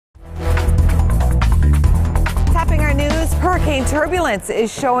Hurricane turbulence is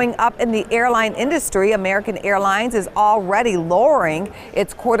showing up in the airline industry. American Airlines is already lowering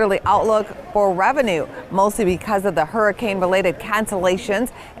its quarterly outlook for revenue, mostly because of the hurricane-related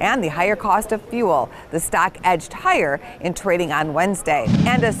cancellations and the higher cost of fuel. The stock edged higher in trading on Wednesday.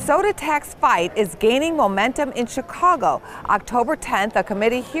 And a soda tax fight is gaining momentum in Chicago. October 10th, a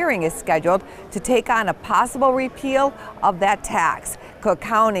committee hearing is scheduled to take on a possible repeal of that tax. Cook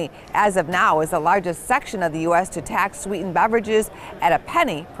County, as of now, is the largest section of the U.S. to tax sweetened beverages at a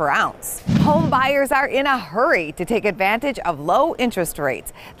penny per ounce. Home buyers are in a hurry to take advantage of low interest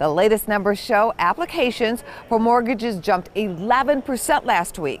rates. The latest numbers show applications for mortgages jumped 11%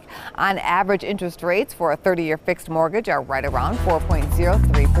 last week. On average, interest rates for a 30-year fixed mortgage are right around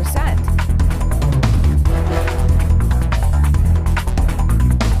 4.03%.